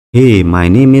Hey, my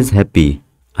name is Happy.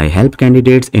 I help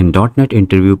candidates in .NET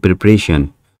interview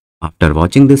preparation. After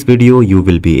watching this video, you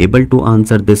will be able to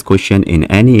answer this question in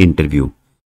any interview.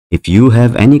 If you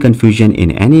have any confusion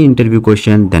in any interview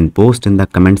question, then post in the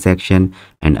comment section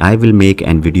and I will make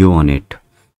an video on it.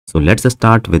 So let's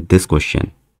start with this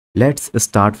question. Let's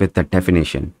start with the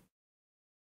definition.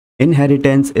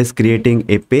 Inheritance is creating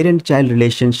a parent-child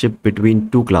relationship between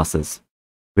two classes,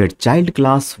 where child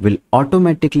class will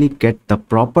automatically get the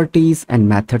properties and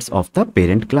methods of the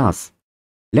parent class.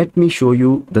 Let me show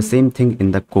you the same thing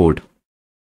in the code.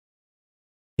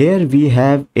 Here we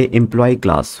have a employee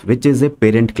class, which is a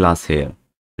parent class here.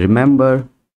 Remember,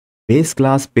 base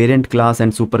class, parent class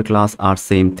and superclass are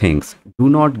same things. Do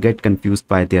not get confused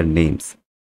by their names.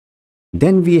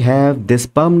 Then we have this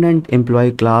permanent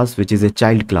employee class, which is a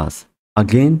child class.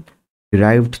 Again,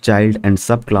 derived child and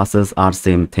subclasses are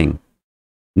same thing.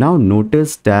 Now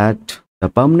notice that the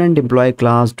permanent employee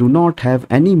class do not have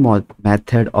any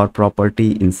method or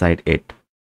property inside it.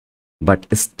 But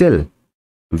still,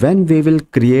 when we will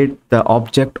create the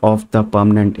object of the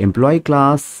permanent employee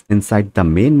class inside the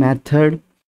main method,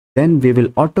 then we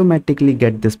will automatically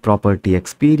get this property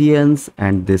experience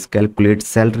and this calculate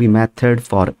salary method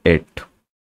for it.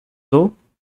 So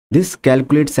this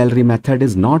calculate salary method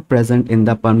is not present in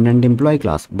the permanent employee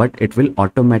class, but it will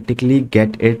automatically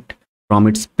get it from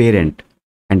its parent,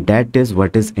 and that is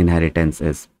what is inheritance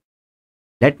is.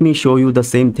 Let me show you the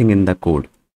same thing in the code.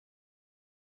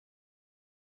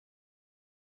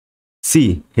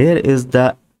 See, here is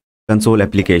the console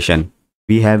application.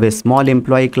 We have a small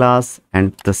employee class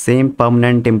and the same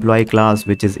permanent employee class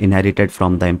which is inherited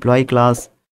from the employee class.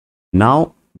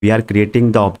 Now we are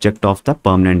creating the object of the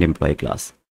permanent employee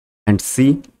class. And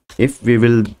see, if we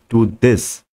will do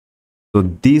this, so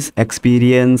this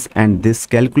experience and this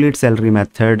calculate salary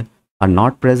method are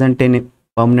not present in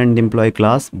permanent employee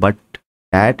class, but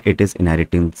that it is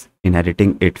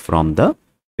inheriting it from the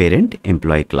parent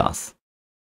employee class.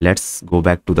 Let's go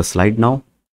back to the slide now.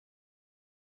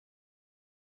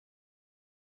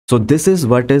 So this is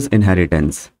what is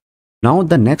inheritance. Now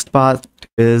the next part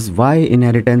is why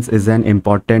inheritance is an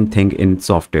important thing in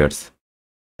softwares.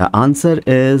 The answer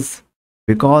is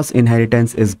because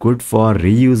inheritance is good for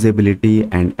reusability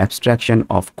and abstraction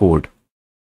of code.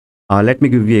 Let me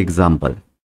give you an example.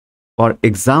 For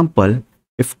example,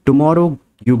 if tomorrow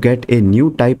you get a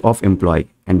new type of employee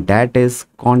and that is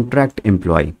contract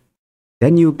employee,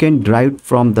 then you can derive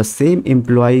from the same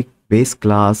employee base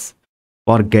class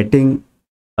for getting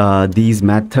these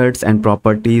methods and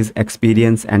properties,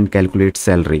 experience and calculate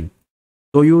salary.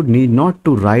 So you need not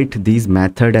to write these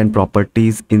method and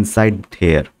properties inside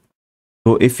here.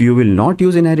 So if you will not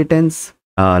use inheritance,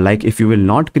 like if you will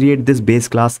not create this base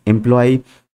class employee,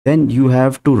 then you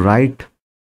have to write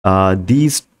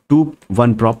these two,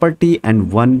 one property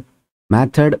and one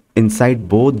method inside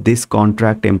both this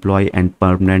contract employee and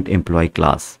permanent employee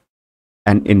class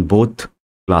and in both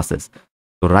classes.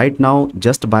 So right now,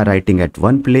 just by writing at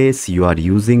one place, you are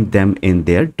using them in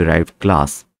their derived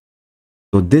class.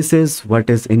 So this is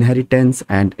what is inheritance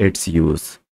and its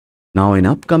use. Now in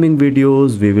upcoming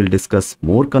videos, we will discuss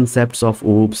more concepts of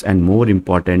OOPS and more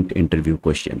important interview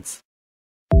questions.